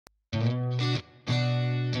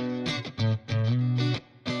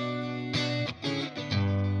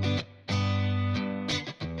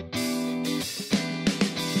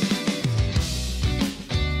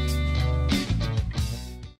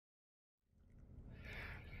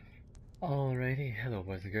Alrighty, hello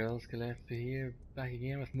boys and girls, Gillespie here, back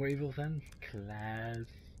again with more Evil Within. Class.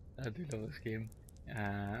 I do love this game.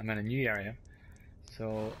 I'm in a new area,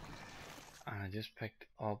 so I just picked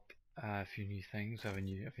up a few new things. I have a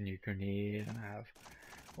new grenade, and I have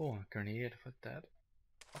a grenade. Put that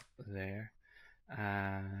up there,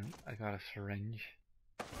 and I got a syringe,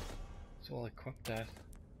 so I'll equip that.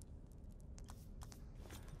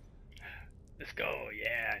 Let's go,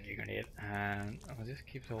 yeah, new grenade, and I'll just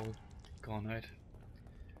keep the old gun out.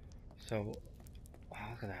 So, oh,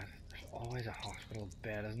 look at that. There's always a hospital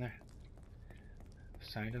bed, isn't there? The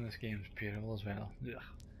sound in this game is beautiful as well. Ugh.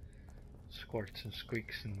 Squirts and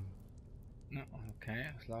squeaks and... No, okay,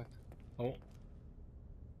 it's locked. Oh.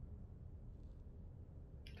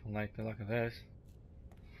 Don't like the look of this.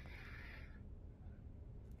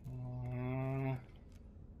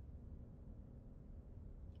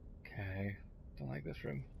 Okay. Don't like this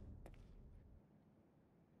room.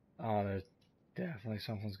 Oh, there's definitely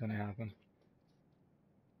something's gonna happen.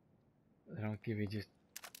 They don't give you just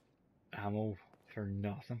ammo for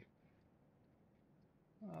nothing.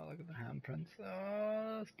 Oh, look at the handprints.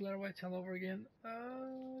 Oh, it's Blair Witch all over again.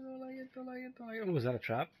 Oh, don't like it, don't like it, don't like it. Oh, was that a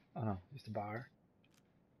trap? Oh no, just a bar.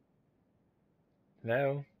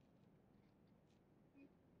 Hello?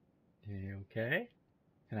 You okay?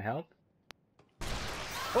 Can I help?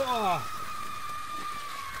 Oh!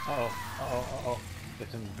 Uh-oh, uh-oh, uh-oh.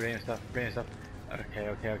 There's some brain stuff, brain stuff. Okay,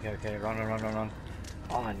 okay, okay, okay. Run, run, run, run, run.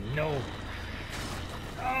 Oh no!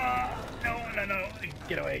 Oh, no, no, no.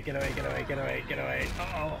 Get away, get away, get away, get away, get away.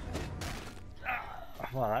 Uh-oh.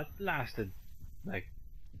 Well, that lasted like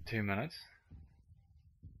 2 minutes.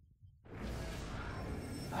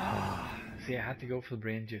 See, I had to go for the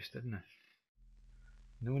brain juice, didn't I?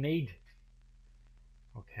 No need.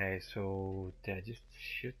 Okay, so did I just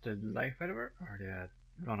shoot the life out of her? Or did I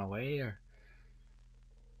run away? Or...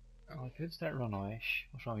 Oh, I could start running away. Shh,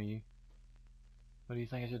 what's wrong with you? What do you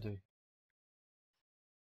think I should do?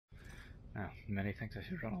 Oh, Minnie thinks I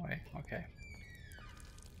should run away. Okay.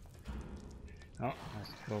 Oh,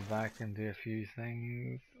 let's go back and do a few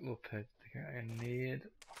things. We'll put the grenade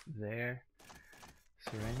there.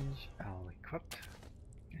 Syringe, I'll equip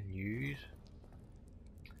and use.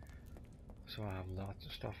 So I have lots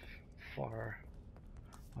of stuff for...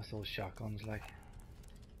 What's those shotguns like?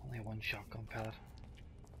 Only one shotgun pellet.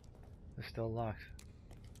 They're still locked.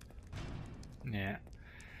 Yeah.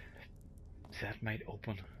 That might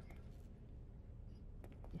open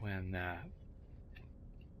when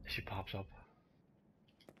she pops up.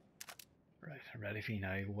 Right, I'm ready for you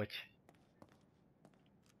now, witch.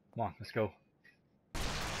 Come on, let's go.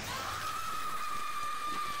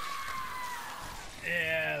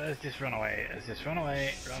 Yeah, let's just run away. Let's just run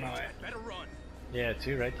away, run away. Better run. Yeah,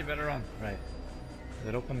 too right, you better run. Right. Is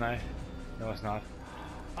it open now? No, it's not.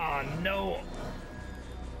 Oh no!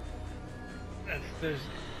 There's...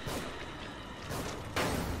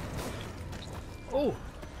 Oh!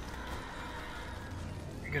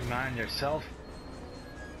 Good man yourself.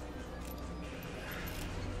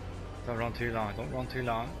 Don't run too long, don't run too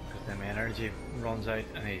long, because then my energy runs out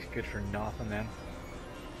and he's good for nothing then.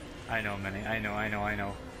 I know, Minnie, I know, I know, I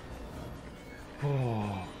know.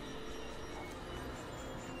 Oh.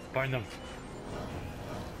 Burn them.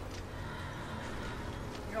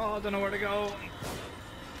 Oh, I don't know where to go.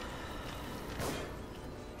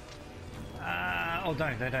 Oh,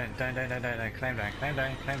 down, down, down, down, down, down, down, climb down, climb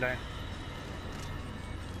down, climb down.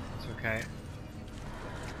 It's okay.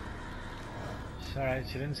 It's alright,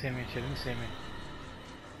 she didn't see me, she didn't see me.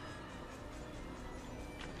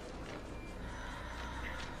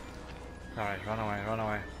 Alright, run away, run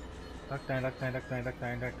away. Duck down, duck down, duck down, duck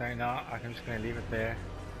down, duck down. No, I'm just gonna leave it there.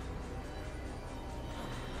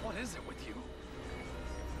 What is it with you?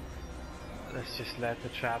 Let's just let the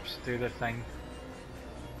traps do their thing.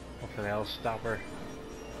 Hopefully they'll stop her.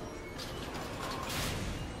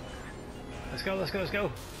 Let's go, let's go, let's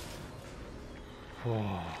go!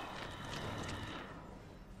 Oh.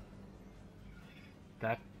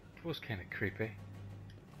 That was kinda creepy.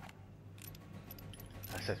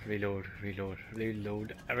 That's it, reload, reload,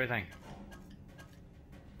 reload everything.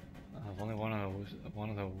 I've only one of those, one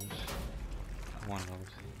of those, one of those.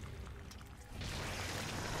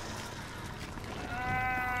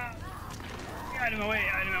 Out of my way,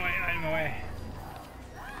 out of my way, out of my way.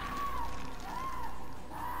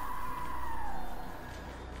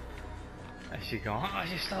 Is she gone? Oh,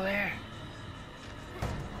 she's still there.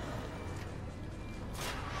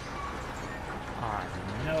 Oh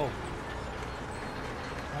no.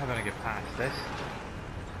 I'm not gonna get past this.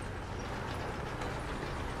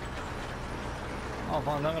 Oh,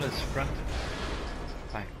 well, I'm gonna sprint.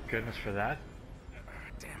 Thank goodness for that.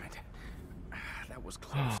 Damn it. That was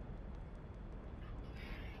close.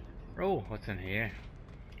 Oh, what's in here?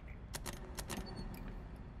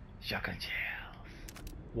 Shotgun shells.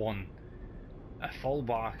 One. A full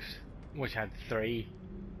box, which had 3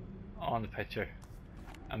 on the picture,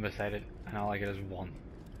 and beside it, and all I get is 1.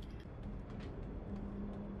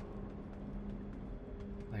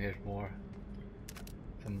 I get more.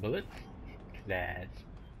 Some bullets. Lads.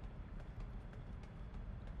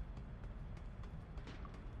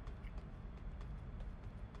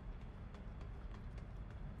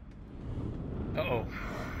 Uh-oh.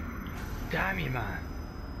 Damn you, man.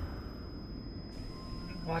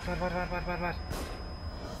 What?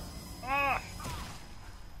 Ah!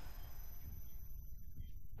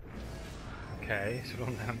 Okay, so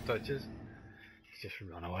don't let him touch us. Just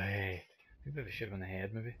run away. Maybe we should have on the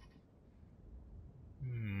head, maybe.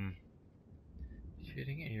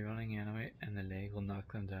 Shooting a running enemy in the leg will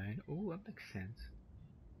knock them down. Oh, that makes sense.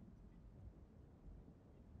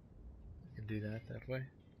 I can do that way.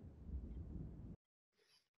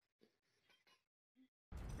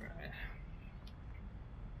 Right.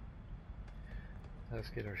 Let's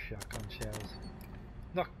get our shotgun shells.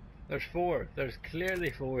 Look, there's 4. There's clearly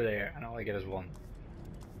 4 there, and all I get is 1.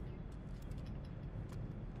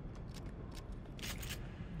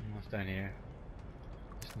 What's down here?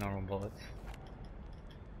 Just normal bullets.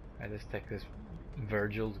 Right, let's take this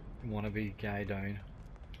Virgil wannabe guy down.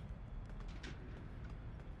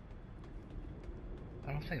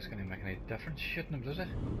 I don't think it's going to make any difference shooting him, does it?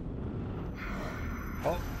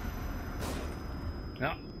 Oh!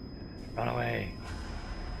 No! Run away!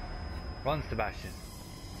 Run, Sebastian!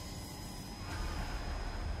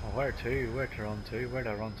 Oh, where to? Where to run to? Where do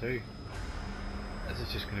I run to? This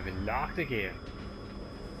is just going to be locked again.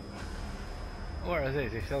 Where is he?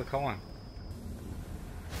 Is he still coming?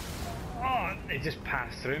 Oh, he just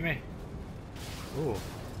passed through me. Ooh,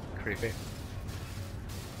 creepy.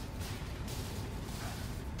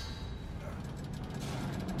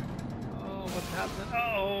 Oh, what's happening?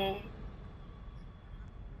 Oh!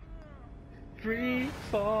 Free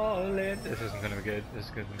falling. This isn't gonna be good.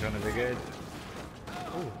 This isn't gonna be good.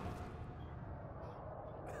 Oh.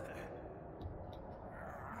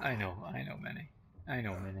 I know, Minnie. I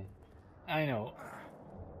know, Minnie. I know.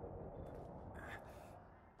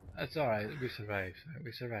 It's alright, we survived.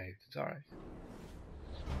 We survived. It's alright.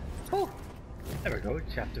 Oh! There we go,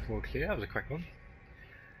 chapter 4 clear. That was a quick one.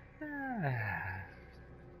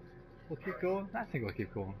 We'll keep going. I think we'll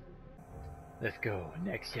keep going. Let's go.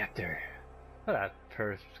 Next chapter. Look at that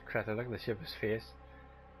poor critter. Look at the ship's face.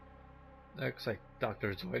 Looks like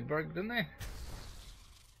Dr. Zoidberg, doesn't he?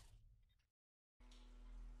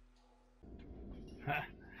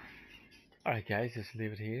 Alright guys, just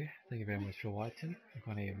leave it here. Thank you very much for watching. I'm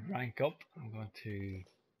going to rank up. I'm going to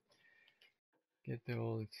get the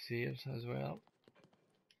old saves as well.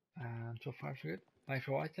 And so far so good. Thanks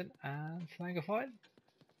for watching and thank you for it.